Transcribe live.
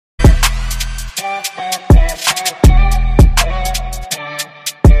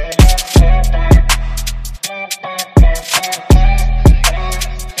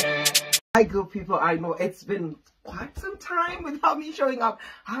Hi good people, I know it's been quite some time without me showing up.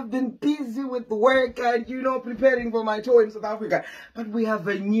 I've been busy with work and preparing for my tour in South Africa. But we have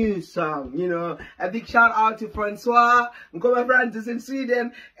a new song, A big shout out to Francois, Nkoma Francis in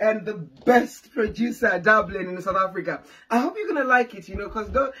Sweden, and the best producer Dublin in South Africa. I hope you're gonna like it, because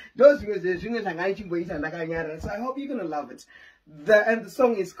those music, so I hope you're gonna love it. And the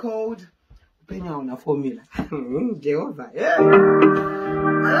song is called Hupenyu Formula. Jehovah, yeah.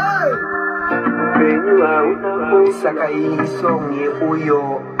 Hey. Saka isonge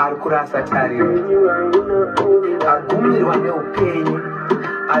uyo alikurasa tariro agumirwa neupenyu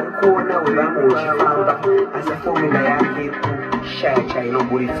arikuona wevamu uchifamba asi fomula yake kushaya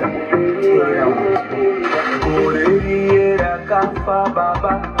chainoburitsa terera gore riye rakafa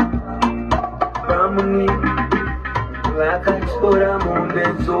baba vamuni vakatora mombe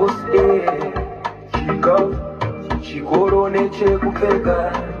dzose chikoro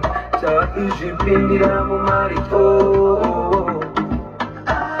nechekupfeka izvipindira mumarito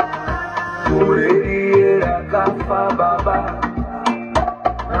gore rakafa baba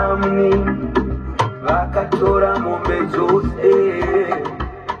amuni vakatora mombe dzose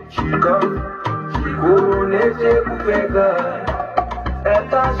chikoro nechekupfeka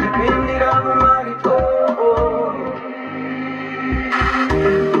akazvipindira mumarito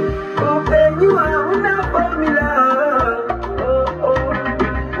upenyu hauna formula.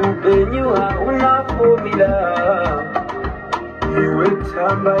 Hupenyu hauna formula. Iwe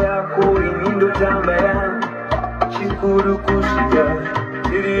tamba yako inindo tamba ya chikuru kushiga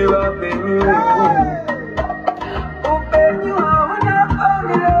tiri wapenyu. Hupenyu hauna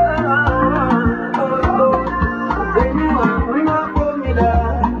formula. Hupenyu hauna formula.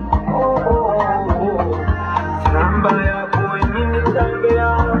 Tamba yako inindo tamba ya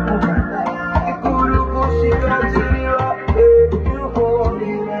chikuru kushiga tiri wapenyu.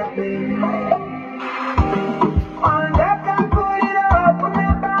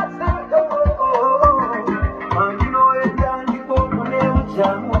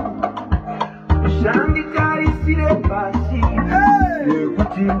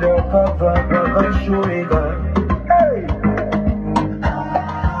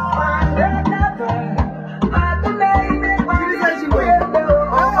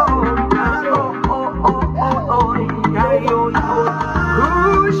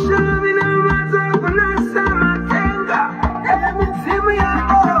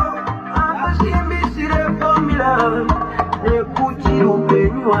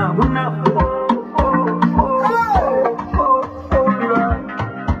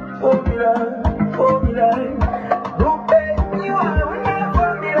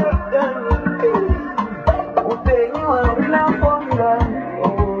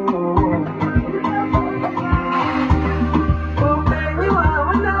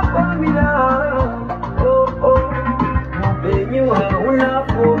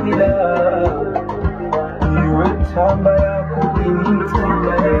 Tamba yako inindo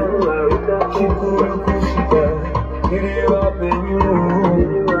tamba ya chikuru kushiga tiri wapenyu.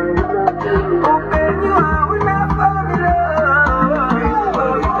 Hupenyu hauna formula.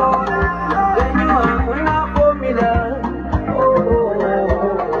 Hupenyu hauna formula.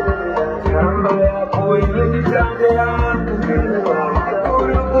 Tamba yako inindo tamba ya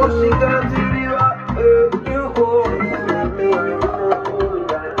chikuru kushiga tiri wapenyu.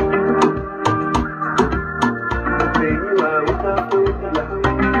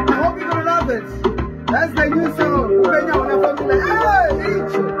 That's the new song. I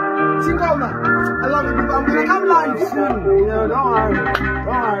love you people. I'm gonna come live soon. Don't worry.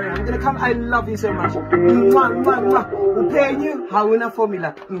 I'm gonna come. I love you so much. Hupenyu hauna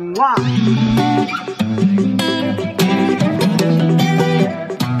formula.